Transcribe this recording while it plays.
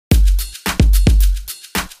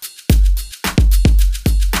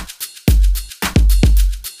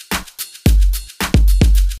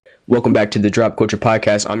Welcome back to the Drop Culture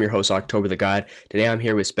Podcast. I'm your host, October the God. Today I'm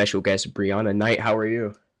here with special guest Brianna Knight. How are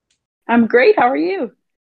you? I'm great. How are you?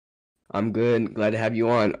 I'm good. Glad to have you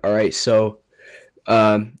on. All right, so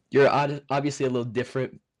you're obviously a little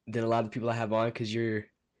different than a lot of people I have on because you're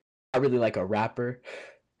not really like a rapper.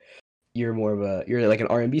 You're like an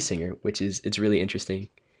R&B singer, which is it's really interesting.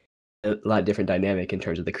 A lot different dynamic in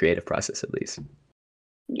terms of the creative process, at least.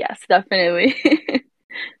 Yes, definitely.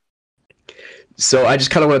 So I just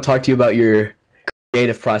kind of want to talk to you about your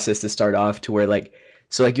creative process to start off to where like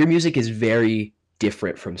your music is very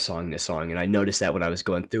different from song to song, and I noticed that when I was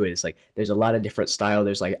going through it. It's like there's a lot of different style.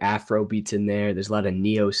 There's like afro beats in there's a lot of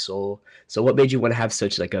neo soul. So what made you want to have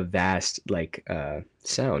such like a vast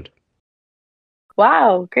sound?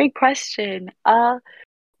 Wow, great question.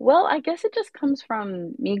 Well, I guess it just comes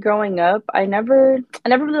from me growing up. I never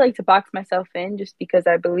really like to box myself in just because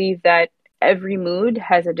I believe that every mood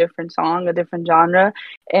has a different song, a different genre.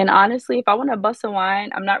 And honestly, if I want to bust a wine,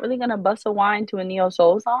 I'm not really gonna bust a wine to a neo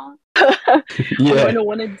soul song. I'm going Yeah. to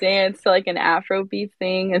want to dance to like an Afrobeat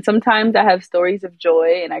thing. And sometimes I have stories of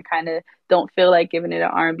joy and I kind of don't feel like giving it an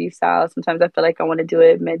R&B style. Sometimes I feel like I want to do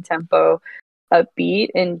it mid-tempo, upbeat.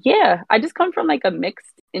 And yeah, I just come from like a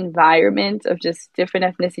mixed environment of just different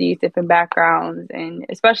ethnicities, different backgrounds, and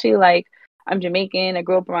especially like I'm Jamaican. I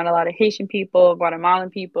grew up around a lot of Haitian people, Guatemalan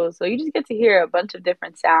people. So you just get to hear a bunch of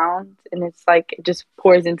different sounds and it's like it just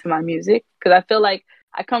pours into my music because I feel like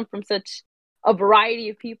I come from such a variety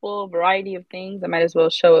of people, a variety of things. I might as well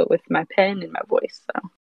show it with my pen and my voice.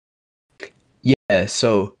 So Yeah.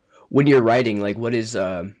 So when you're writing, like what is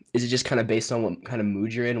it just kind of based on what kind of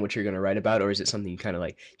mood you're in, what you're gonna write about, or is it something you kind of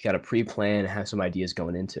like you got to pre-plan and have some ideas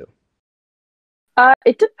going into?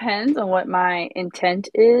 it depends on what my intent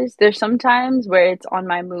is. There's some times where it's on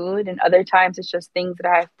my mood, and other times it's just things that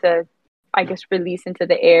I have to, I guess, release into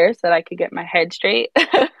the air so that I could get my head straight.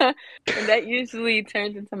 And that usually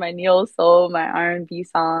turns into my neo soul, my R&B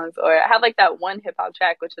songs, or I have like that one hip hop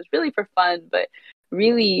track, which was really for fun, but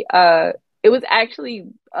really, it was actually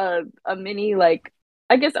a mini like.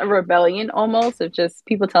 I guess a rebellion almost of just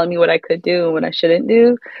people telling me what I could do and what I shouldn't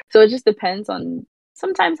do. So it just depends on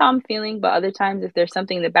sometimes how I'm feeling, but other times if there's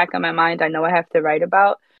something in the back of my mind I know I have to write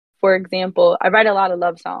about. For example, I write a lot of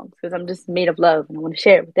love songs because I'm just made of love and I want to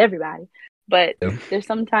share it with everybody. But Yeah. there's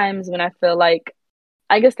sometimes when I feel like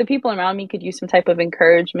I guess the people around me could use some type of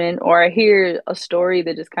encouragement, or I hear a story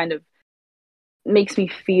that just kind of makes me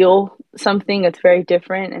feel something that's very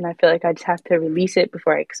different, and I feel like I just have to release it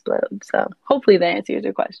before I explode. So hopefully that answers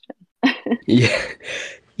your question. Yeah.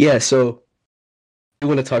 Yeah. So I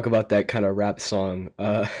want to talk about that kind of rap song.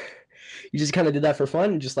 You just kind of did that for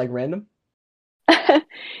fun, just like random?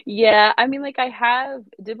 Yeah, I mean, like I have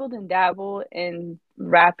dibbled and dabbled in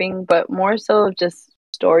rapping, but more so of just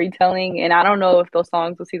storytelling. And I don't know if those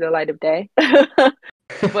songs will see the light of day,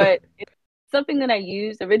 but it's something that I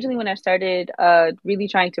used originally when I started really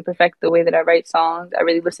trying to perfect the way that I write songs. I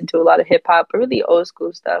really listened to a lot of hip hop, but really old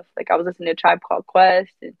school stuff. Like I was listening to Tribe Called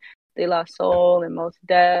Quest and De La Soul and Most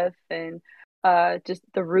Def and just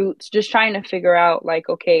the roots, just trying to figure out like,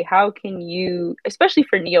 okay, how can you, especially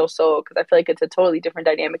for neo soul, because I feel like it's a totally different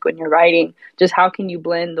dynamic when you're writing, just how can you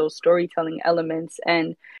blend those storytelling elements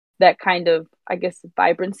and that kind of, I guess,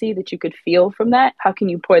 vibrancy that you could feel from that? How can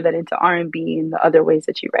you pour that into R&B and the other ways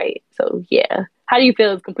that you write? So yeah, how do you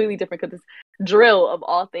feel? It's completely different because it's drill of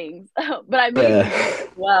all things, but I made Yeah. the beat as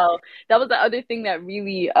well. That was the other thing that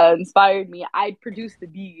really inspired me. I produced the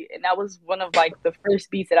beat, and that was one of like the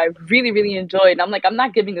first beats that I really, really enjoyed. And I'm like, I'm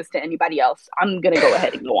not giving this to anybody else. I'm gonna go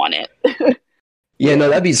ahead and go on it. Yeah, no, Yeah.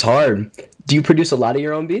 that beat's hard. Do you produce a lot of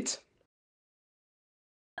your own beats?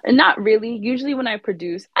 And not really. Usually, when I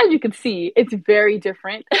produce, as you can see, it's very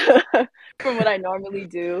different from what I normally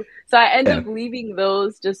do. So I end Yeah. up leaving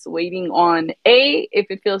those just waiting on A, if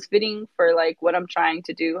it feels fitting for like what I'm trying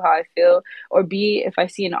to do, how I feel, or B, if I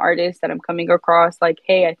see an artist that I'm coming across, like,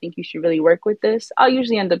 hey, I think you should really work with this, I'll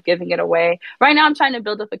usually end up giving it away. Right now, I'm trying to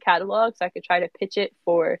build up a catalog so I could try to pitch it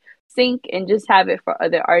for sync and just have it for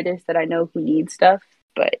other artists that I know who need stuff.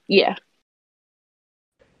 But yeah.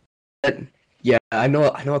 But, yeah, I know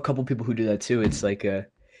a couple people who do that too. It's like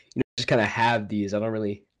just kind of have these. I don't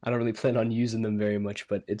really plan on using them very much,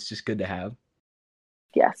 but it's just good to have.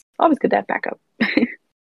 Yes, always good to have backup.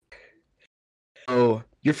 Oh,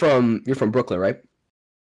 you're from Brooklyn, right?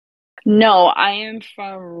 No, I am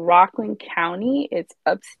from Rockland County. It's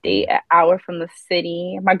upstate, an hour from the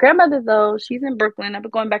city. My grandmother, though, she's in Brooklyn. I've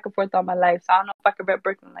been going back and forth all my life, so I don't know if I could rep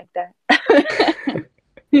Brooklyn like that.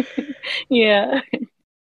 Yeah.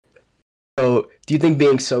 So, do you think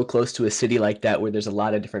being so close to a city like that where there's a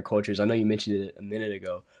lot of different cultures, I know you mentioned it a minute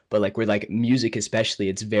ago, but like with like music especially,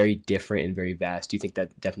 it's very different and very vast. Do you think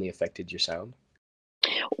that definitely affected your sound?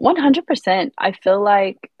 100%. I feel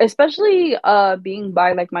like, especially being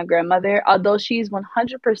by like my grandmother, although she's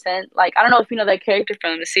 100% like, I don't know if you know that character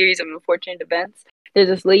from the series of Unfortunate Events. There's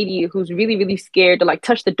this lady who's really, really scared to like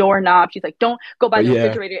touch the doorknob. She's like, don't go by Oh the yeah.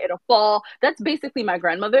 refrigerator, it'll fall. That's basically my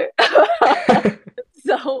grandmother.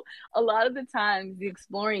 So a lot of the times the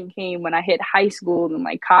exploring came when I hit high school and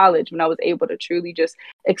like college, when I was able to truly just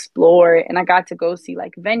explore, and I got to go see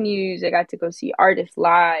like venues, I got to go see artists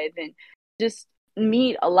live and just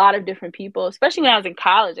meet a lot of different people, especially when I was in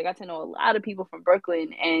college. I got to know a lot of people from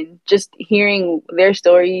Brooklyn, and just hearing their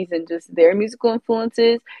stories and just their musical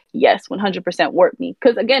influences, yes, 100% worked me.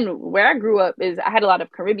 Because again, where I grew up is I had a lot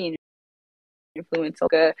of Caribbean influence,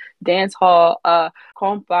 like dance hall,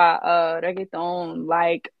 compa, reggaeton,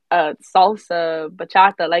 like salsa,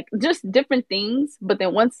 bachata, like just different things. But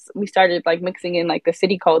then once we started like mixing in like the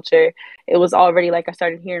city culture, it was already like I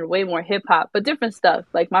started hearing way more hip hop, but different stuff.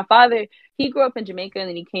 Like my father, he grew up in Jamaica and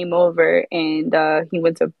then he came over and he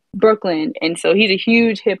went to Brooklyn, and so he's a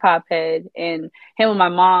huge hip hop head. And him and my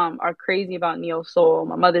mom are crazy about neo soul.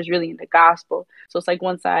 My mother's really into gospel, so it's like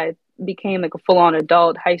once I became like a full on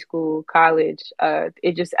adult, high school, college,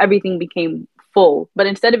 it just everything became full. But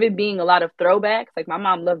instead of it being a lot of throwbacks, like my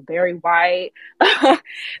mom loved Barry White,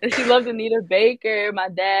 and she loved Anita Baker. My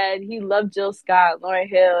dad, he loved Jill Scott, Lauryn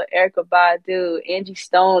Hill, Erica Badu, Angie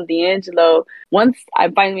Stone, D'Angelo. Once I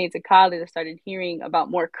finally made it to college, I started hearing about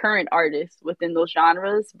more current artists within those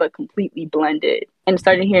genres, but completely blended. And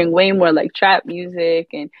started hearing way more like trap music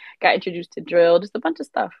and got introduced to drill, just a bunch of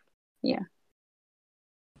stuff. Yeah.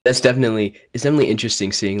 It's definitely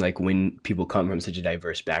interesting seeing like when people come from such a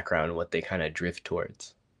diverse background and what they kind of drift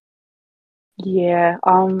towards. Yeah,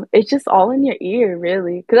 it's just all in your ear,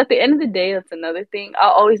 really. Because at the end of the day, that's another thing.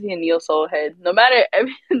 I'll always be a neo soul head. No matter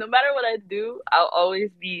what I do, I'll always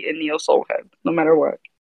be a neo soul head, no matter what.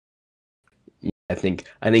 I think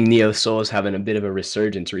neo soul is having a bit of a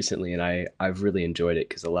resurgence recently, and I've really enjoyed it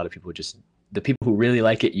because a lot of people just the people who really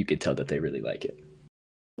like it, you could tell that they really like it.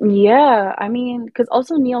 Yeah, I mean, because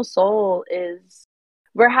also neo soul is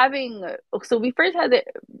we're having so we first had the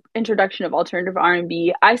introduction of alternative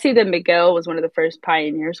R&B. I say that Miguel was one of the first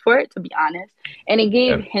pioneers for it, to be honest, and it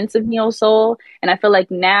gave Yeah. hints of neo soul. And I feel like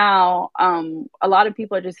now, a lot of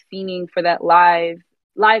people are just fiending for that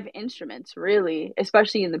live instruments, really,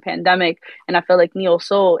 especially in the pandemic. And I feel like neo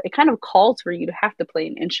soul, it kind of calls for you to have to play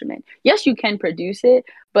an instrument. Yes, you can produce it,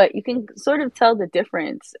 but you can sort of tell the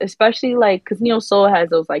difference, especially like because neo soul has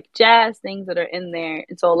those like jazz things that are in there,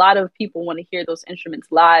 and so a lot of people want to hear those instruments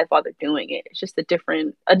live while they're doing it. It's just a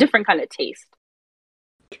different kind of taste.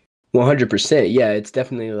 100%. Yeah, it's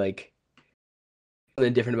definitely like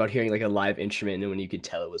something different about hearing like a live instrument and when you could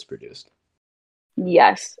tell it was produced.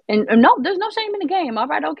 Yes, and no, there's no shame in the game. All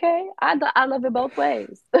right, okay, I love it both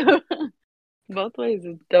ways. Both ways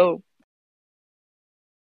is dope.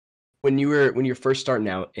 When you're first starting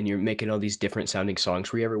out and you're making all these different sounding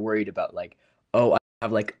songs, were you ever worried about like, oh, I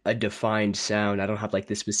have like a defined sound, I don't have like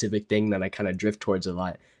this specific thing that I kind of drift towards a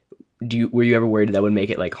lot? Were you ever worried that would make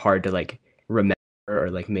it like hard to like remember or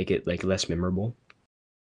like make it like less memorable?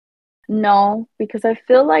 No, because I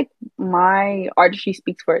feel like my artistry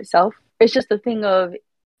speaks for itself. It's just a thing of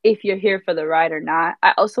if you're here for the ride or not.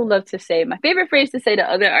 I also love to say my favorite phrase to say to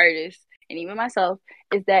other artists and even myself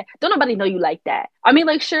is that don't nobody know you like that. I mean,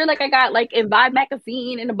 like, sure, like I got like in Vibe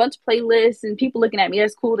magazine and a bunch of playlists and people looking at me.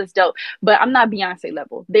 That's cool, that's dope. But I'm not Beyonce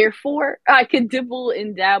level. Therefore, I could dibble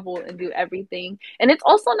and dabble and do everything. And it's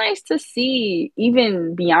also nice to see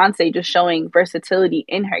even Beyonce just showing versatility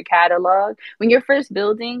in her catalog. When you're first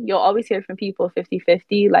building, you'll always hear from people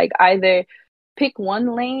 50-50, like either pick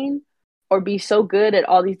one lane or be so good at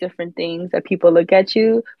all these different things that people look at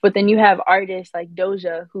you. But then you have artists like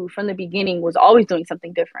Doja, who from the beginning was always doing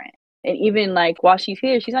something different. And even like while she's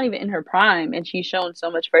here, she's not even in her prime and she's shown so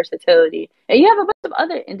much versatility. And you have a bunch of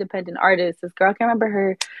other independent artists. This girl, I can't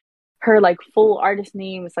remember her like full artist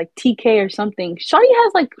name. It's like TK or something. Shawty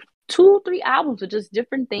has like 2 3 albums with just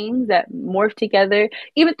different things that morph together.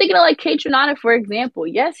 Even thinking of like K Tronada, for example.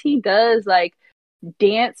 Yes, he does like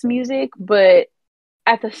dance music, but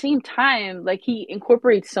at the same time, like he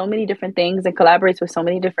incorporates so many different things and collaborates with so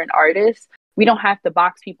many different artists. We don't have to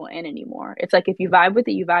box people in anymore. It's like if you vibe with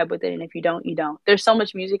it, you vibe with it, and if you don't, you don't. There's so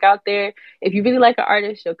much music out there. If you really like an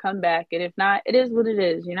artist, you'll come back, and if not, it is what it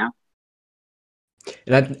is, you know?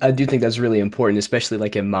 And I do think that's really important, especially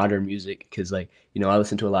like in modern music, because like, I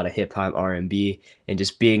listen to a lot of hip hop, R&B, and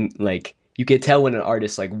just being like, you can tell when an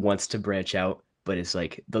artist like wants to branch out, but it's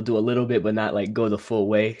like they'll do a little bit, but not like go the full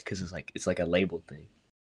way, because it's like a label thing.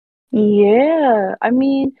 Yeah, I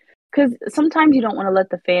mean, because sometimes you don't want to let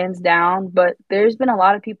the fans down, but there's been a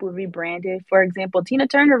lot of people rebranded. For example, Tina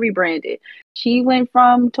Turner rebranded. She went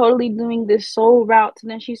from totally doing this soul route to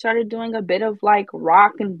then she started doing a bit of like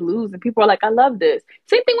rock and blues, and people are like, "I love this."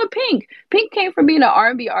 Same thing with Pink. Pink came from being an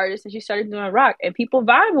R&B artist and she started doing rock, and people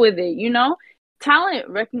vibe with it. Talent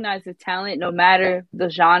recognizes talent no matter the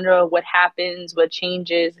genre, what happens, what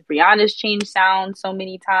changes. Rihanna's changed sound so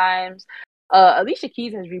many times. Alicia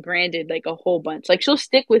Keys has rebranded like a whole bunch. Like she'll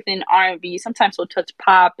stick within R&B. Sometimes she'll touch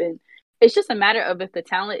pop, and it's just a matter of if the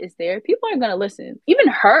talent is there, people are gonna listen. Even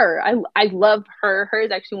her, I love her. Her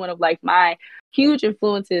is actually one of like my huge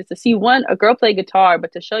influences to see one a girl play guitar,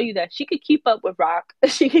 but to show you that she could keep up with rock,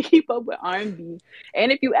 she could keep up with R&B,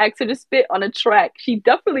 and if you ask her to spit on a track, she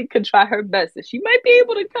definitely could try her best, and she might be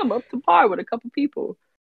able to come up to par with a couple people.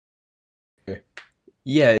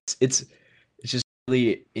 Yeah, it's just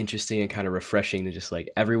really interesting and kind of refreshing to just like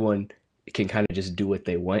everyone can kind of just do what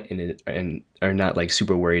they want and are not like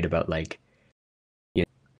super worried about like you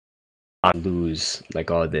know I lose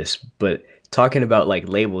like all this. But talking about like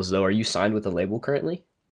labels though, are you signed with a label currently?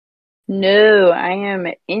 No, I am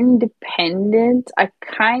independent. I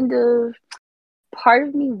kind of part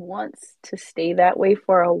of me wants to stay that way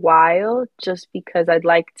for a while just because I'd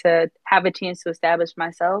like to have a chance to establish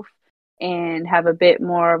myself and have a bit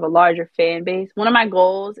more of a larger fan base. One of my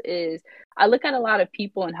goals is I look at a lot of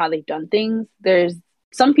people and how they've done things. There's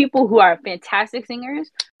some people who are fantastic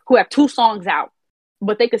singers who have two songs out,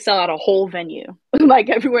 but they could sell out a whole venue.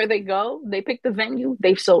 Like everywhere they go, they pick the venue,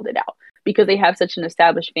 they've sold it out because they have such an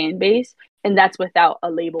established fan base, and that's without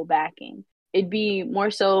a label backing. It'd be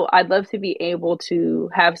more so I'd love to be able to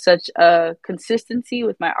have such a consistency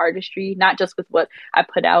with my artistry, not just with what I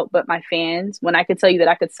put out, but my fans. When I could tell you that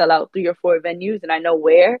I could sell out 3 or 4 venues and I know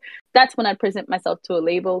where, that's when I present myself to a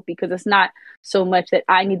label, because it's not so much that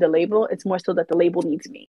I need the label, it's more so that the label needs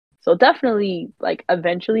me. So definitely like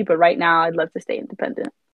eventually, but right now I'd love to stay independent.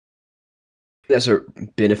 That's a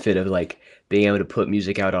benefit of like being able to put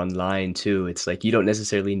music out online too. It's like you don't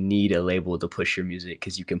necessarily need a label to push your music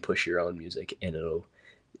because you can push your own music and it'll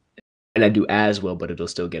and I do as well, but it'll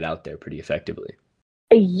still get out there pretty effectively.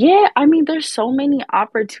 Yeah, I mean, there's so many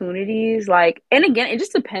opportunities. Like, and again, it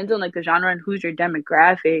just depends on like the genre and who's your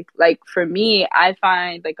demographic. Like for me, I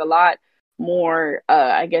find like a lot more,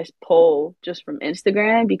 I guess, pull just from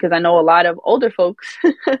Instagram because I know a lot of older folks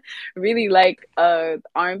really like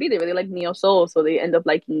R&B. They really like neo soul, so they end up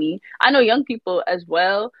liking me. I know young people as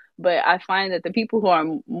well, but I find that the people who are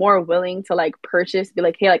more willing to like purchase, be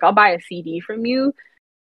like, hey, like I'll buy a CD from you,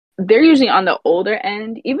 they're usually on the older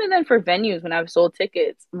end. Even then, for venues, when I've sold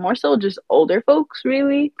tickets, more so just older folks,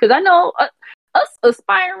 really. Because I know us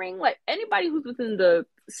aspiring, like anybody who's within the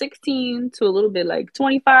 16 to a little bit like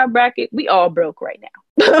 25 bracket, we all broke right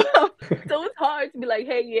now. So it's hard to be like,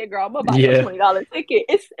 hey, yeah, girl, I'm gonna buy your Yeah. $20 ticket.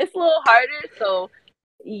 It's a little harder. So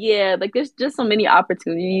yeah, like there's just so many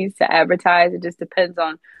opportunities to advertise. It just depends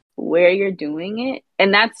on where you're doing it.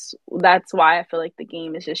 And that's why I feel like the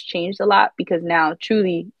game has just changed a lot, because now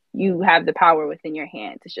truly you have the power within your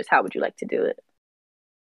hands. It's just how would you like to do it?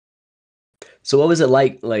 So what was it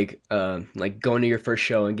like going to your first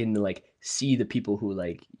show and getting to like see the people who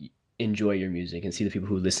like enjoy your music and see the people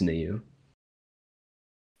who listen to you?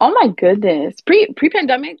 Oh my goodness.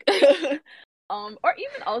 Pre-pandemic. Or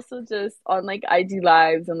even also just on like IG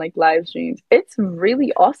lives and like live streams. It's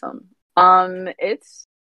really awesome. It's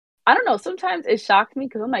I don't know. Sometimes it shocked me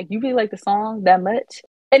because I'm like, you really like the song that much?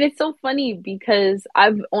 And it's so funny because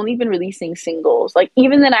I've only been releasing singles. Like,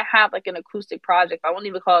 even then, I have like an acoustic project. I won't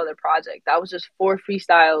even call it a project. That was just 4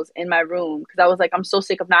 freestyles in my room because I was like, I'm so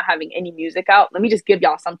sick of not having any music out. Let me just give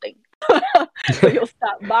y'all something. So you'll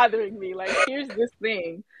stop bothering me. Like, here's this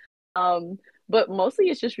thing. Um, but mostly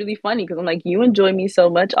it's just really funny because I'm like, you enjoy me so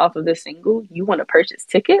much off of this single, you want to purchase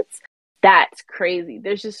tickets? That's crazy.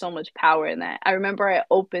 There's just so much power in that. I remember I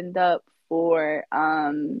opened up for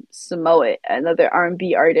Samoa, another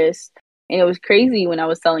R&B artist, and it was crazy when I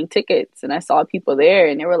was selling tickets and I saw people there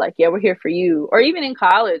and they were like, "Yeah, we're here for you." Or even in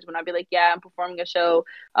college when I'd be like, "Yeah, I'm performing a show.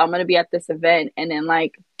 I'm gonna be at this event," and then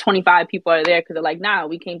like 25 people are there because they're like, "Nah,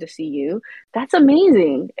 we came to see you." That's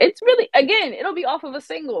amazing. It's really, again, it'll be off of a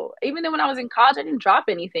single. Even then, when I was in college, I didn't drop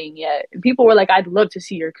anything yet, and people were like, "I'd love to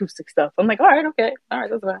see your acoustic stuff." I'm like, "All right, okay, all right,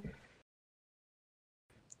 that's fine."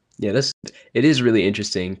 Yeah, that's it is really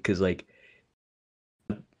interesting because like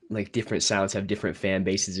different sounds have different fan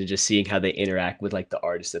bases and just seeing how they interact with like the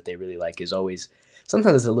artists that they really like is always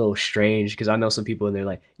sometimes it's a little strange because I know some people and they're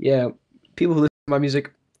like, yeah, people who listen to my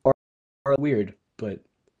music are weird, but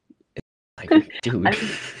like, dude.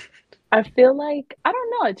 I I feel like I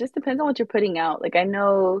don't know. It just depends on what you're putting out. Like I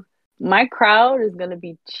know My crowd is gonna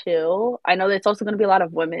be chill. I know that it's also gonna be a lot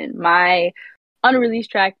of women. My unreleased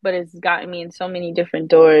track, but it's gotten me in so many different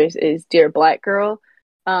doors, is Dear Black Girl.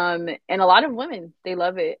 And a lot of women, they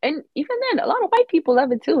love it. And even then, a lot of white people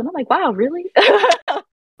love it too. And I'm like, wow, really?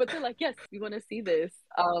 But they're like, yes, we want to see this.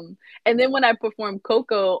 And then when I perform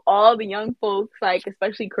Coco, all the young folks, like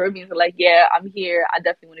especially Caribbeans, are like, yeah, I'm here. I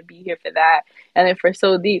definitely want to be here for that. And then for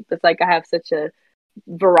So Deep, it's like I have such a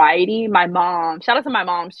variety. My mom, shout out to my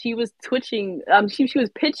mom, she was twitching, she was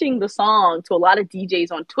pitching the song to a lot of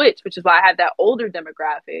DJs on Twitch, which is why I have that older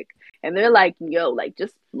demographic. And they're like, yo, like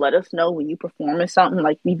just let us know when you perform or something.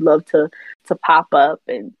 Like we'd love to pop up.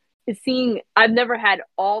 And it's seeing, I've never had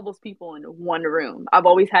all those people in one room. I've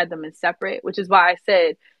always had them in separate, which is why I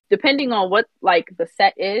said depending on what like the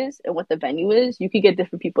set is and what the venue is, you could get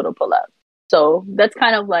different people to pull up. So that's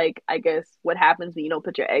kind of like, I guess, what happens when you don't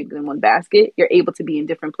put your eggs in one basket. You're able to be in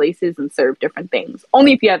different places and serve different things.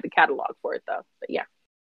 Only if you have the catalog for it, though. But yeah.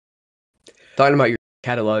 Talking about your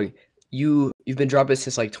catalog, you've been dropping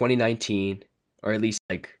since like 2019, or at least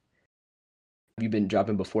like you've been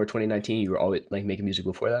dropping before 2019. You were always like making music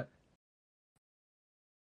before that.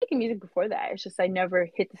 Making music before that. It's just I never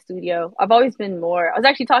hit the studio. I've always been more. I was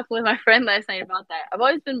actually talking with my friend last night about that. I've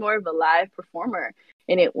always been more of a live performer.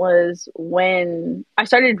 And it was when I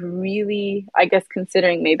started really, I guess,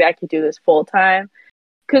 considering maybe I could do this full time.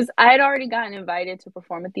 Because I had already gotten invited to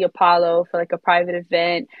perform at the Apollo for like a private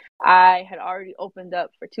event. I had already opened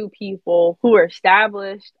up for two people who were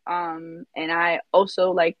established. And I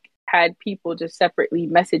also like had people just separately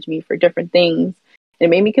message me for different things. It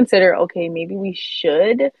made me consider, okay, maybe we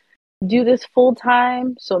should do this full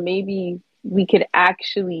time. So maybe we could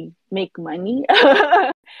actually make money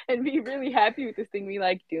and be really happy with this thing we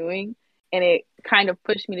like doing. And it kind of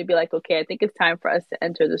pushed me to be like, okay, I think it's time for us to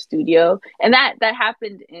enter the studio. And that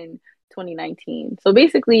happened in 2019. So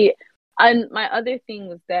basically, my other thing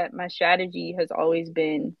was that my strategy has always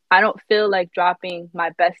been I don't feel like dropping my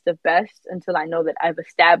best of best until I know that I've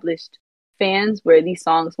established fans where these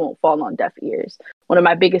songs won't fall on deaf ears. One of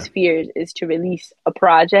my biggest fears is to release a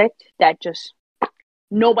project that just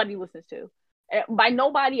nobody listens to. By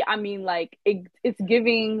nobody, I mean like it's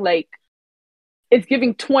giving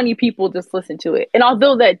 20 people just listen to it. And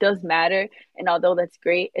although that does matter, and although that's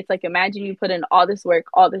great, it's like imagine you put in all this work,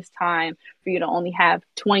 all this time for you to only have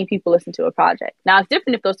 20 people listen to a project. Now it's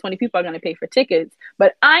different if those 20 people are going to pay for tickets,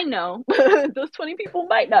 but I know those 20 people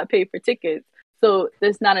might not pay for tickets. So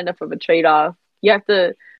there's not enough of a trade-off. You have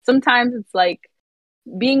to, sometimes it's like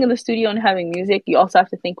being in the studio and having music, you also have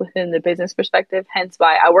to think within the business perspective. Hence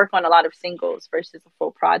why I work on a lot of singles versus a full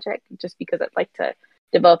project, just because I'd like to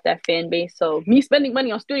develop that fan base. So me spending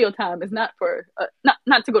money on studio time is not for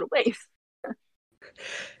not to go to waste.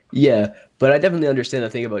 Yeah, but I definitely understand the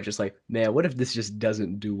thing about just like, man, what if this just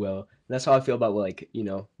doesn't do well? And that's how I feel about like,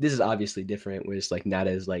 this is obviously different, where it's like not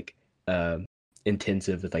as like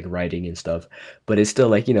intensive with like writing and stuff, but it's still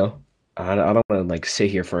like, I don't want to like sit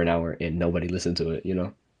here for an hour and nobody listen to it. Yeah,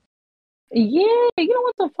 you don't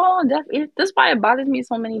want to fall on deaf ears. That's why it bothers me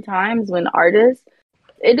so many times when artists,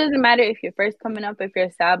 it doesn't matter if you're first coming up, if you're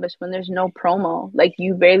established, when there's no promo. Like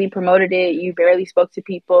you barely promoted it, you barely spoke to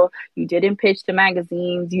people, you didn't pitch to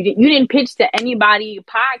magazines, you didn't pitch to anybody,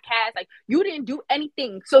 podcast, like you didn't do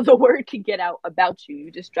anything so the word could get out about you.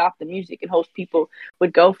 You just dropped the music and hopes people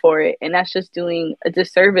would go for it. And that's just doing a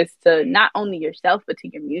disservice to not only yourself but to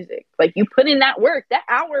your music. Like you put in that work. That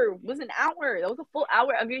hour was an hour. That was a full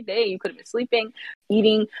hour of your day. You could have been sleeping,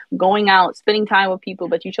 eating, going out, spending time with people,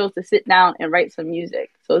 but you chose to sit down and write some music.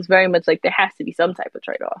 So it's very much like there has to be some type of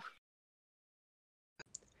trade-off.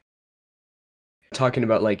 Talking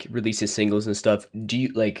about like releasing singles and stuff, do you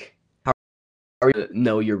like how are you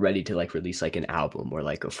know you're ready to like release like an album or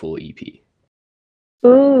like a full EP?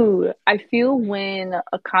 Ooh, I feel when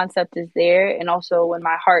a concept is there and also when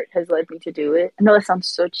my heart has led me to do it. I know that sounds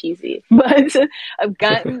so cheesy, but I've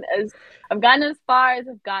gotten as I've gotten as far as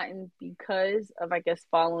I've gotten because of, I guess,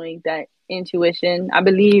 following that intuition. I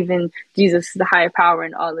believe in Jesus, the higher power,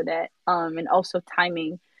 and all of that. And also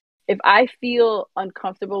timing. If I feel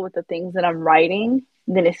uncomfortable with the things that I'm writing,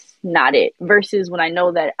 then it's not it. Versus when I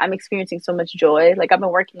know that I'm experiencing so much joy. Like I've been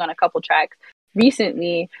working on a couple tracks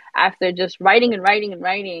recently after just writing and writing and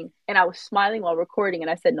writing, and I was smiling while recording, and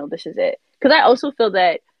I said, no, this is it. Because I also feel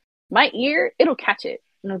that my ear, it'll catch it.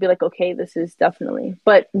 And it'll be like, okay, this is definitely.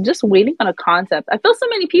 But just waiting on a concept. I feel so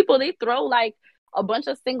many people, they throw like a bunch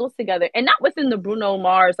of singles together, and not within the Bruno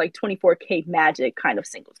Mars like 24K Magic kind of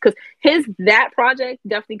singles, because that project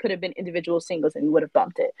definitely could have been individual singles and we would have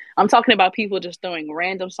bumped it. I'm talking about people just throwing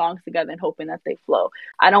random songs together and hoping that they flow.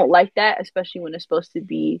 I don't like that, especially when it's supposed to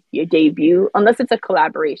be your debut, unless it's a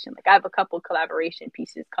collaboration. Like I have a couple collaboration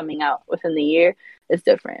pieces coming out within the year. It's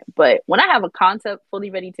different. But when I have a concept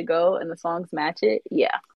fully ready to go and the songs match it,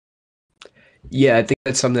 yeah. Yeah, I think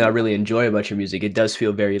that's something I really enjoy about your music. It does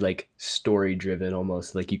feel very like story driven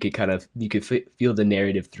almost. Like you could feel the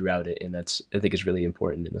narrative throughout it, and that's I think is really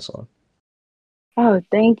important in a song. Oh,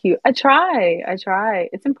 thank you. I try. I try.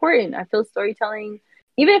 It's important. I feel storytelling,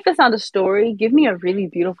 even if it's not a story, give me a really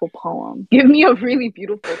beautiful poem. Give me a really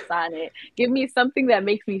beautiful sonnet. Give me something that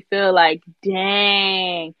makes me feel like,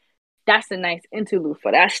 dang, that's a nice interlude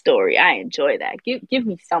for that story. I enjoy that. Give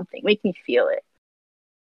me something. Make me feel it.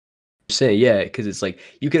 Say yeah, because it's like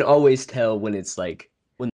you can always tell when it's like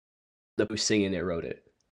when the who's singing it wrote it.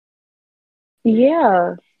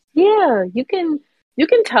 Yeah. Yeah. You can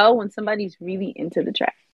tell when somebody's really into the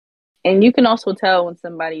track. And you can also tell when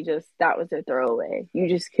somebody just that was their throwaway. You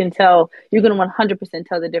just can tell. You're gonna 100%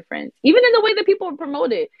 tell the difference, even in the way that people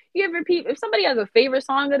promote it. You ever repeat if somebody has a favorite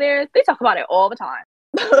song of theirs, they talk about it all the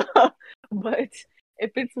time. But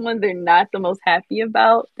if it's one they're not the most happy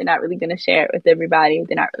about, they're not really gonna share it with everybody.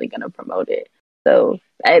 They're not really gonna promote it. So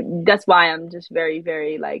that's why I'm just very,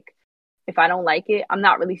 very like, if I don't like it, I'm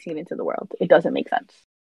not releasing it into the world. It doesn't make sense.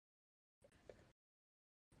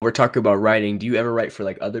 We're talking about writing. Do you ever write for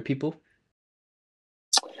like other people?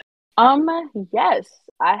 Um, yes,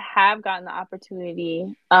 I have gotten the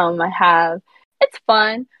opportunity. I have. It's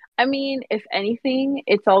fun. I mean, if anything,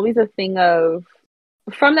 it's always a thing of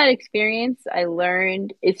from that experience, I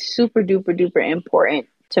learned it's super duper duper important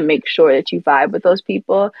to make sure that you vibe with those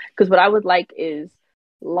people. Because what I would like is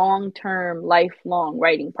long term, lifelong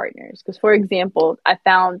writing partners. Because, for example, I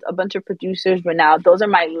found a bunch of producers, but now those are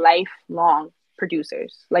my lifelong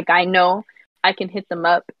producers. Like, I know I can hit them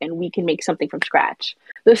up and we can make something from scratch.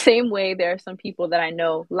 The same way, there are some people that I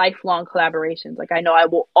know lifelong collaborations. Like, I know I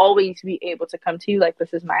will always be able to come to you, like,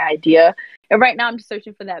 this is my idea. And right now, I'm just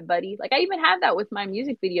searching for that buddy. Like, I even have that with my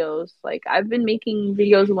music videos. Like, I've been making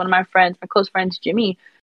videos with one of my friends, my close friends, Jimmy,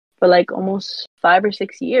 for like almost 5 or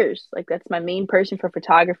 6 years. Like, that's my main person for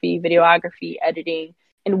photography, videography, editing.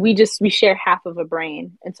 And we share half of a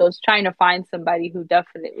brain. And so it's trying to find somebody who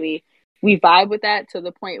definitely we vibe with that to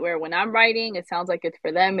the point where when I'm writing, it sounds like it's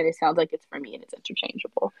for them and it sounds like it's for me and it's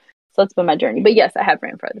interchangeable. So that's been my journey. But yes, I have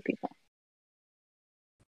written for other people.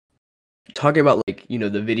 Talking about like, the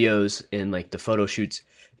videos and like the photo shoots,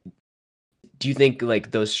 do you think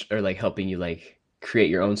like those are like helping you like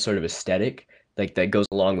create your own sort of aesthetic like that goes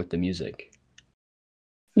along with the music?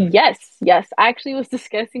 Yes, yes. I actually was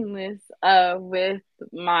discussing this with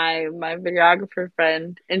my videographer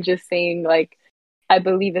friend and just saying like I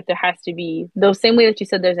believe that there has to be the same way that you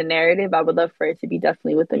said there's a narrative. I would love for it to be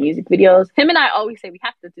definitely with the music videos. Him and I always say we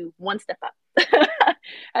have to do one step up.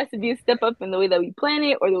 Has to be a step up in the way that we plan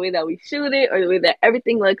it, or the way that we shoot it, or the way that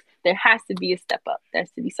everything looks. There has to be a step up. There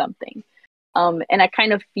has to be something. And I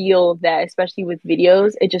kind of feel that, especially with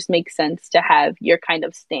videos, it just makes sense to have your kind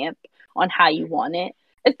of stamp on how you want it.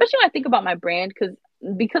 Especially when I think about my brand,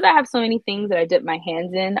 because I have so many things that I dip my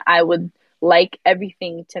hands in, I would like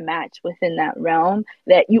everything to match within that realm,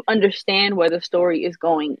 that you understand where the story is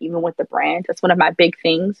going even with the brand. That's one of my big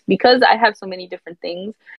things, because I have so many different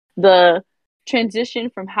things. The transition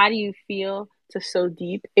from how do you feel to so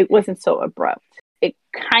deep, it wasn't so abrupt. It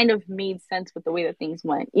kind of made sense with the way that things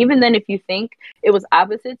went. Even then, if you think it was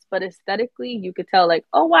opposites, but aesthetically you could tell like,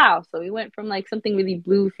 oh wow, so we went from like something really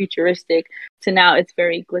blue futuristic to now it's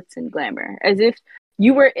very glitz and glamour, as if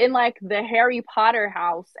you were in like the Harry Potter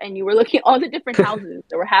house and you were looking at all the different houses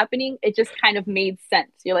that were happening. It just kind of made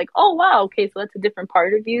sense. You're like, oh wow, okay, so that's a different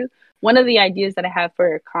part of you. One of the ideas that I have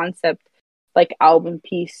for a concept like album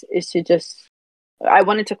piece is to just, I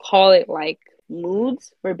wanted to call it like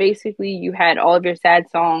moods, where basically you had all of your sad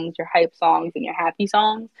songs, your hype songs, and your happy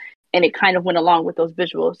songs. And it kind of went along with those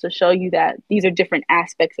visuals to show you that these are different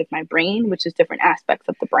aspects of my brain, which is different aspects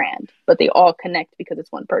of the brand, but they all connect because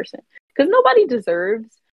it's one person. Because nobody deserves,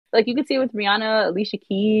 like you could see it with Rihanna, Alicia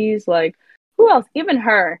Keys, like who else? Even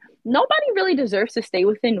her. Nobody really deserves to stay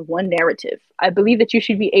within one narrative. I believe that you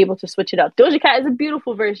should be able to switch it up. Doja Cat is a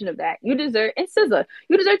beautiful version of that. You deserve, and SZA,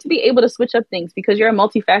 you deserve to be able to switch up things because you're a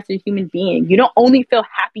multifaceted human being. You don't only feel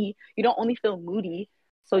happy, you don't only feel moody.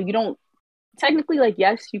 So you don't technically, like,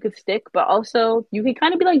 yes, you could stick, but also you can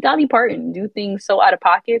kind of be like Dolly Parton, do things so out of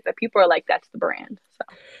pocket that people are like, that's the brand.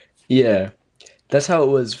 So Yeah. That's how it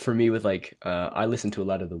was for me with like I listened to a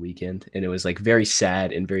lot of The Weeknd, and it was like very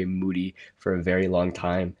sad and very moody for a very long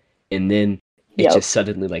time, and then it Yep. just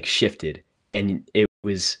suddenly like shifted, and it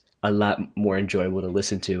was a lot more enjoyable to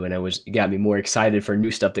listen to, and it got me more excited for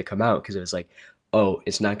new stuff to come out because it was like, oh,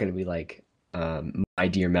 it's not going to be like My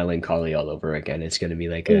Dear Melancholy all over again. It's going to be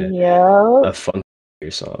like a Yep.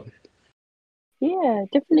 funkier song. Yeah,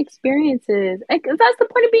 different experiences. And 'cause that's the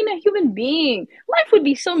point of being a human being. Life would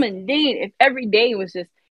be so mundane if every day was just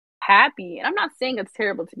happy. And I'm not saying it's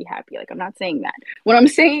terrible to be happy. Like, I'm not saying that. What I'm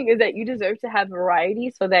saying is that you deserve to have variety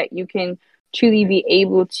so that you can truly be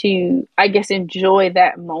able to, I guess, enjoy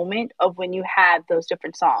that moment of when you had those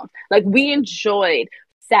different songs. Like, we enjoyed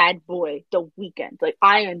Sad Boy, The Weekend. Like,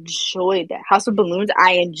 I enjoyed that. House of Balloons,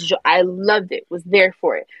 I loved it, was there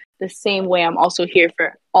for it. The same way I'm also here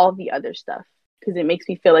for all the other stuff because it makes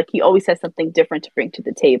me feel like he always has something different to bring to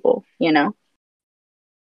the table, you know?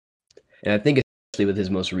 And I think especially with his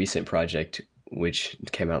most recent project, which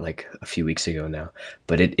came out like a few weeks ago now,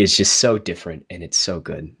 but it's just so different and it's so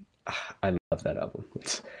good. I love that album.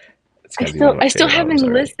 It's I gotta be one still of my I still favorite albums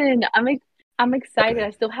haven't already. listened. I'm excited. Okay.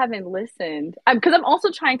 I still haven't listened. Because I'm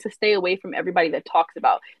also trying to stay away from everybody that talks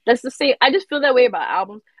about. That's to say, I just feel that way about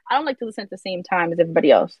albums. I don't like to listen at the same time as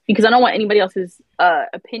everybody else because I don't want anybody else's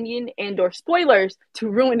opinion and or spoilers to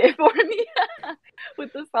ruin it for me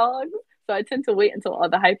with the songs. So I tend to wait until all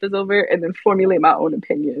the hype is over and then formulate my own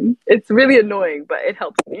opinion. It's really annoying, but it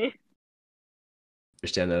helps me.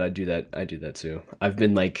 Understand that. I do that too. I've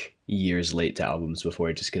been like years late to albums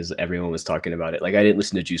before just because everyone was talking about it. Like I didn't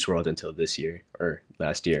listen to Juice World until this year or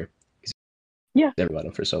last year because Yeah. everyone about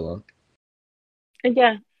him for so long.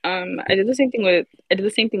 Yeah. I did the same thing with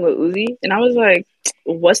Uzi, and I was like,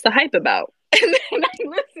 "What's the hype about?" And then I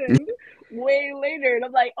listened way later, and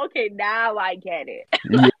I'm like, "Okay, now I get it.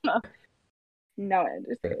 Yeah. Now I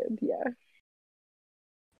understand." Yeah.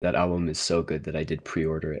 That album is so good that I did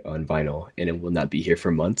pre-order it on vinyl and it will not be here for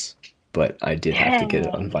months, but I did have to get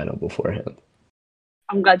it on Dang. vinyl beforehand.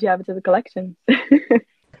 I'm glad you have it to the collection.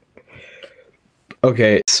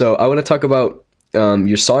 Okay, so I want to talk about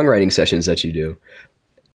your songwriting sessions that you do.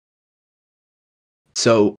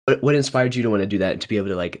 So, what inspired you to want to do that? To be able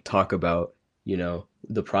to like talk about,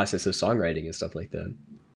 the process of songwriting and stuff like that.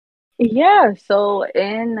 Yeah, so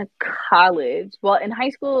in college, well, in high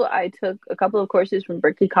school, I took a couple of courses from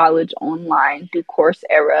Berkeley College online through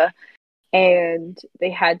Coursera, and they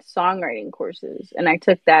had songwriting courses, and I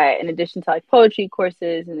took that in addition to like poetry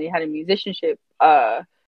courses, and they had a musicianship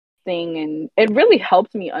thing, and it really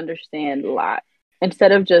helped me understand a lot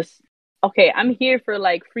instead of just, okay, I'm here for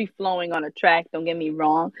like free flowing on a track, don't get me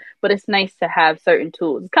wrong, but it's nice to have certain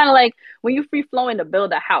tools. It's kind of like when you free flowing to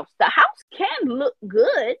build a house. The house can look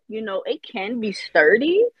good, it can be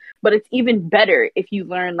sturdy, but it's even better if you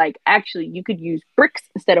learn like actually you could use bricks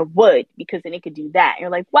instead of wood because then it could do that.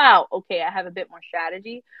 You're like, wow, okay, I have a bit more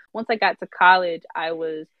strategy. Once I got to college, I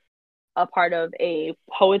was a part of a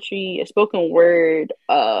spoken word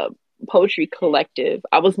poetry collective.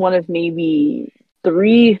 I was one of maybe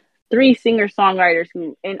three singer songwriters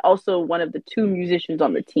who, and also one of the two musicians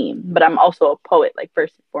on the team. But I'm also a poet, like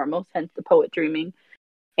first and foremost, hence the poet dreaming.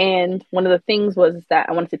 And one of the things was that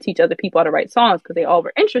I wanted to teach other people how to write songs because they all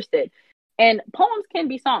were interested. And poems can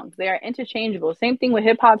be songs. They are interchangeable. Same thing with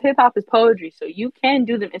hip hop. Hip hop is poetry. So you can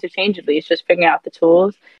do them interchangeably. It's just figuring out the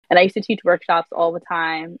tools. And I used to teach workshops all the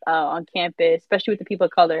time on campus, especially with the people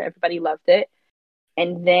of color. Everybody loved it.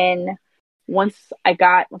 And then once I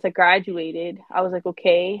graduated, I was like,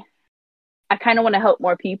 okay, I kind of want to help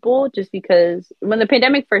more people just because when the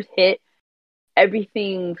pandemic first hit,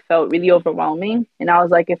 everything felt really overwhelming. And I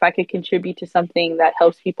was like, if I could contribute to something that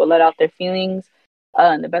helps people let out their feelings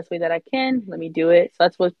in the best way that I can, let me do it. So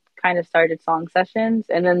that's what kind of started song sessions.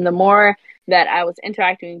 And then the more that I was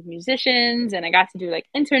interacting with musicians and I got to do like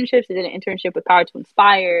internships, I did an internship with Power to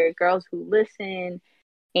Inspire, Girls Who Listen,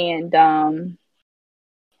 and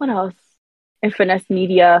what else? And Finesse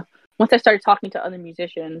Media. Once I started talking to other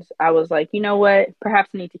musicians, I was like, you know what? Perhaps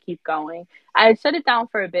I need to keep going. I had shut it down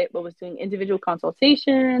for a bit, but was doing individual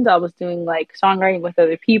consultations. I was doing like songwriting with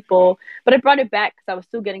other people, but I brought it back because I was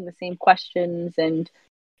still getting the same questions and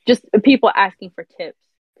just people asking for tips.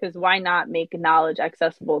 Because why not make knowledge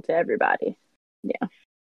accessible to everybody? Yeah.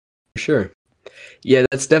 Sure. Yeah,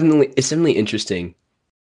 it's definitely interesting.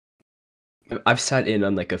 I've sat in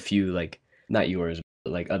on like a few like not yours,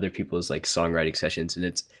 but like other people's like songwriting sessions, and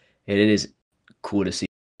it is cool to see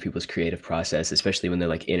people's creative process, especially when they're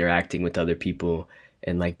like interacting with other people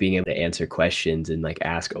and like being able to answer questions and like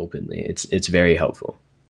ask openly. It's very helpful.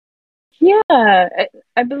 Yeah,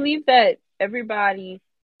 I believe that everybody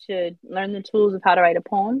should learn the tools of how to write a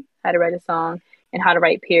poem, how to write a song, and how to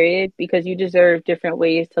write, period, because you deserve different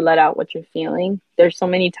ways to let out what you're feeling. There's so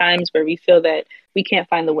many times where we feel that we can't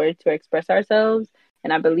find the words to express ourselves.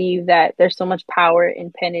 And I believe that there's so much power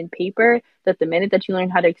in pen and paper that the minute that you learn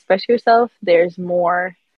how to express yourself, there's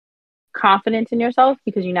more confidence in yourself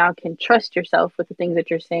because you now can trust yourself with the things that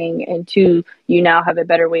you're saying. And two, you now have a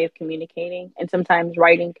better way of communicating. And sometimes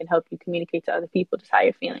writing can help you communicate to other people just how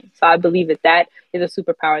you're feeling. So I believe that that is a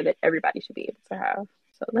superpower that everybody should be able to have.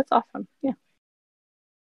 So that's awesome. Yeah.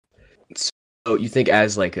 So you think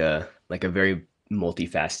as like a very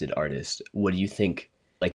multifaceted artist, what do you think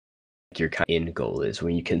like your kind of end goal is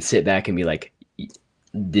when you can sit back and be like,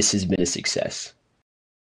 this has been a success?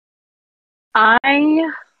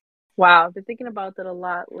 I Wow, I've been thinking about that a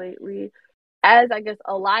lot lately. As I guess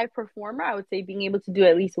a live performer, I would say being able to do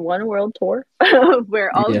at least one world tour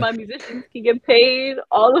where all of Yeah, my musicians can get paid,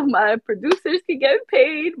 all of my producers can get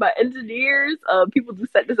paid, my engineers, people do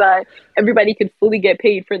set design, everybody could fully get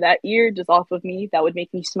paid for that year just off of me. That would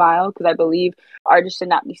make me smile because I believe artists should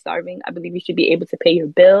not be starving. I believe you should be able to pay your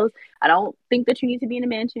bills. I don't think that you need to be in a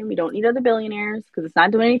mansion. We don't need other billionaires because it's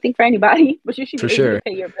not doing anything for anybody, but you should for be able to sure.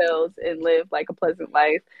 pay your bills and live like a pleasant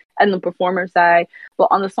life. And the performer side, but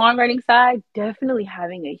on the songwriting side, definitely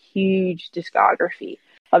having a huge discography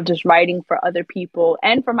of just writing for other people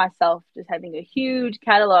and for myself, just having a huge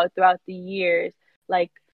catalog throughout the years.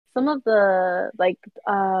 Like some of the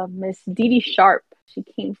Miss Dee Dee Sharp, she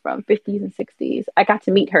came from 50s and 60s. I got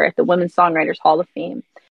to meet her at the Women's Songwriters Hall of Fame.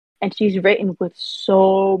 And she's written with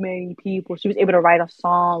so many people. She was able to write a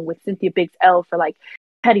song with Cynthia Biggs L for like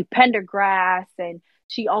Teddy Pendergrass, and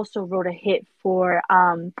she also wrote a hit for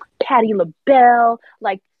Patti LaBelle.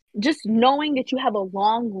 Like just knowing that you have a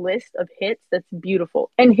long list of hits that's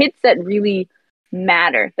beautiful and hits that really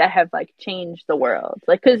matter that have like changed the world.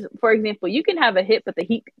 Like because for example, you can have a hit, but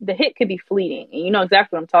the hit could be fleeting, and you know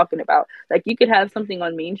exactly what I'm talking about. Like you could have something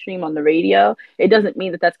on mainstream on the radio. It doesn't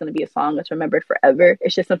mean that that's going to be a song that's remembered forever.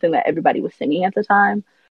 It's just something that everybody was singing at the time.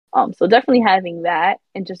 So definitely having that,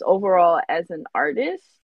 and just overall as an artist,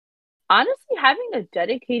 honestly having a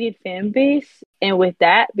dedicated fan base, and with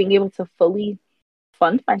that being able to fully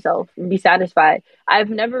fund myself and be satisfied. I've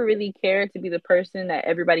never really cared to be the person that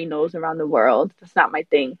everybody knows around the world. That's not my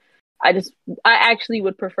thing. I actually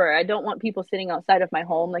would prefer. I don't want people sitting outside of my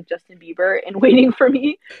home like Justin Bieber and waiting for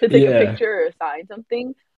me to take a Yeah, picture or sign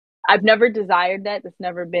something. I've never desired that. That's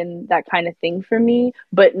never been that kind of thing for me,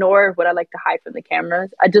 but nor would I like to hide from the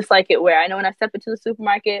cameras. I just like it where I know when I step into the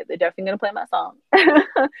supermarket, they're definitely going to play my song.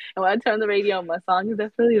 And when I turn the radio on, my song is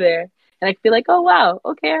definitely there. And I feel like, oh, wow,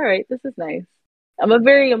 okay, all right, this is nice. I'm a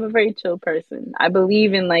very chill person. I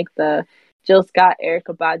believe in like the Jill Scott,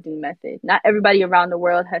 Erica Badu method. Not everybody around the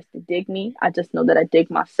world has to dig me. I just know that I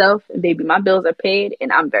dig myself, and baby, my bills are paid,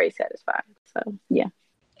 and I'm very satisfied. So yeah.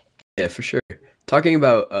 yeah, for sure. Talking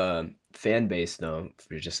about fan base though,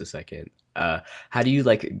 for just a second, how do you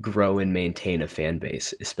like grow and maintain a fan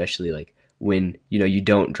base, especially like when you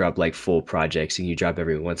don't drop like full projects and you drop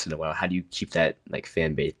every once in a while? How do you keep that like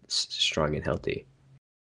fan base strong and healthy?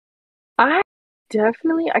 I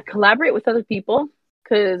I collaborate with other people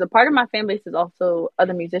because a part of my fan base is also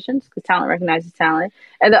other musicians because talent recognizes talent.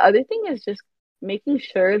 And the other thing is just making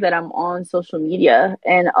sure that I'm on social media.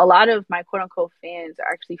 And a lot of my quote unquote fans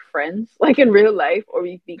are actually friends, like in real life, or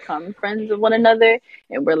we've become friends of one another,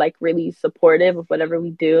 and we're like really supportive of whatever we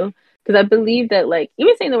do. Because I believe that like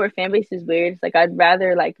even saying the word fan base is weird. It's like I'd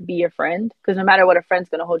rather like be your friend because no matter what, a friend's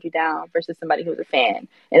gonna hold you down versus somebody who's a fan.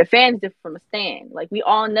 And a fan's different from a stan. Like we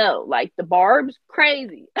all know, like the Barb's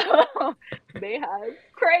crazy. Bayhive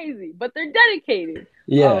crazy, but they're dedicated.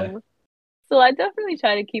 Yeah. So I definitely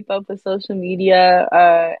try to keep up with social media.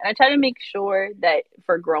 And I try to make sure that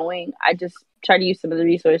for growing, I just try to use some of the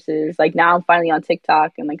resources. Like now I'm finally on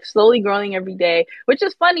TikTok and like slowly growing every day, which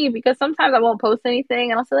is funny because sometimes I won't post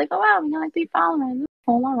anything and I'll say like, oh wow, we got like 3 followers.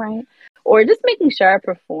 Oh, all right. Or just making sure I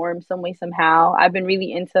perform some way, somehow. I've been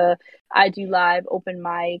really into, I do live open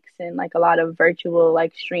mics and like a lot of virtual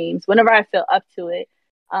like streams whenever I feel up to it.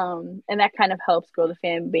 And that kind of helps grow the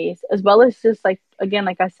fan base, as well as just like, again,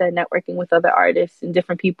 like I said, networking with other artists and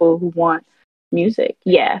different people who want music.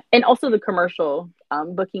 Yeah. And also the commercial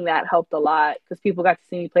booking that helped a lot because people got to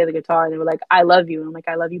see me play the guitar and they were like, I love you. And I'm like,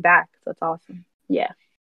 I love you back. So that's awesome. Yeah.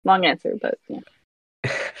 Long answer, but yeah.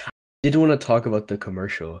 Did want to talk about the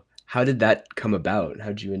commercial. How did that come about? How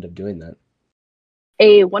did you end up doing that?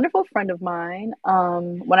 A wonderful friend of mine,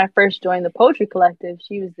 when I first joined the Poetry Collective,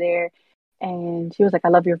 she was there and she was like, I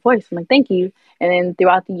love your voice. I'm like, thank you. And then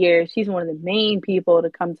throughout the years, she's one of the main people to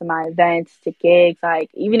come to my events, to gigs. Like,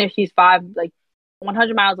 even if she's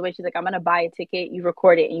 100 miles away, she's like, I'm going to buy a ticket, you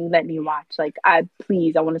record it, and you let me watch. Like, I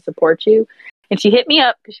want to support you. And she hit me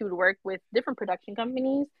up because she would work with different production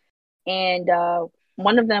companies. And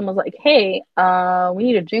one of them was like, "Hey, we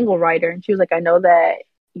need a jingle writer." And she was like, "I know that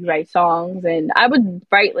you write songs." And I would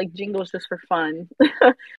write like jingles just for fun.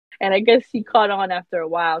 And I guess she caught on after a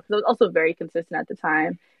while because I was also very consistent at the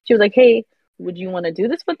time. She was like, "Hey, would you want to do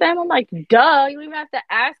this with them?" I'm like, "Duh, you don't even have to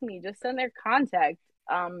ask me. Just send their contact."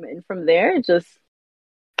 And from there,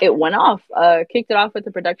 it went off. Kicked it off with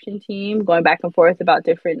the production team, going back and forth about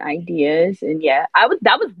different ideas. And yeah,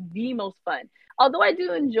 that was the most fun. Although I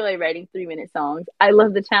do enjoy writing 3-minute songs, I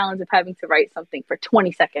love the challenge of having to write something for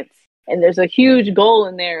 20 seconds. And there's a huge goal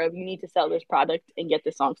in there of you need to sell this product and get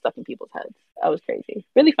this song stuck in people's heads. That was crazy.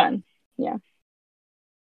 Really fun. Yeah.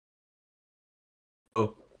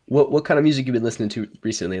 Oh, what kind of music you been listening to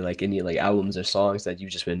recently? Like any like albums or songs that you've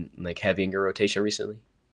just been like heavy in your rotation recently?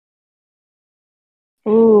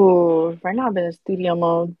 Ooh, right now I've been in studio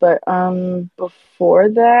mode, but before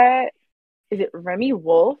that, is it Remy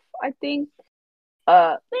Wolf, I think?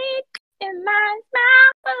 Leak in my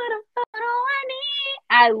smile, put a photo I need.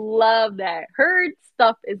 I love that. Her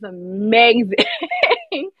stuff is amazing.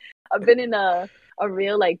 I've been in a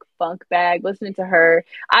real like funk bag listening to her.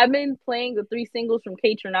 I've been playing the 3 singles from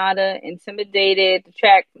K Tronada, Intimidated, the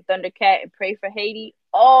track from Thundercat, and Pray for Haiti.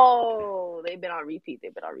 Oh, they've been on repeat.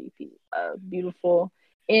 They've been on repeat. Beautiful.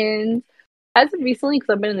 And as of recently,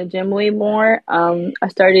 because I've been in the gym way more, I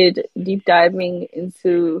started deep diving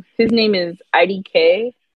into his name is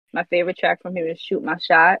IDK. My favorite track from him is Shoot My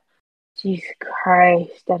Shot. Jesus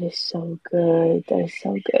Christ, that is so good. That is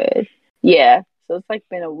so good. Yeah. So it's like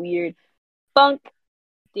been a weird funk,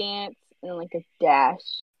 dance, and like a dash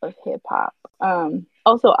of hip hop.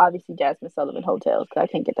 Also obviously Jasmine Sullivan Hotels, because I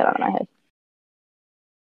can't get that out of my head.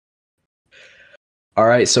 All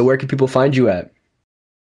right, so where can people find you at?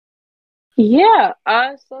 Yeah,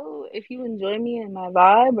 so if you enjoy me and my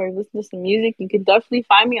vibe or listen to some music, you can definitely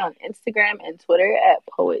find me on Instagram and Twitter at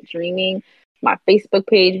Poet Dreaming. My Facebook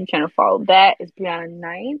page, if you're trying to follow that, is Brianna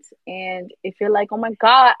Knight. And if you're like, oh my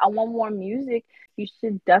God, I want more music, you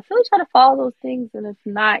should definitely try to follow those things. And if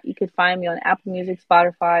not, you could find me on Apple Music,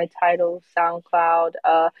 Spotify, Tidal,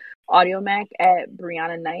 SoundCloud, Audio Mac at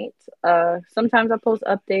Brianna Knight. Sometimes I post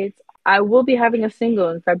updates. I will be having a single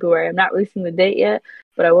in February. I'm not releasing the date yet,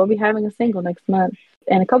 but I will be having a single next month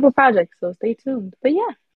and a couple of projects, so stay tuned. But yeah.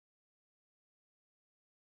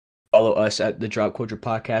 Follow us at the Drop Culture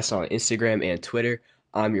Podcast on Instagram and Twitter.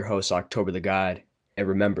 I'm your host, October the God, and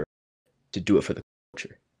remember to do it for the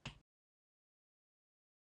culture.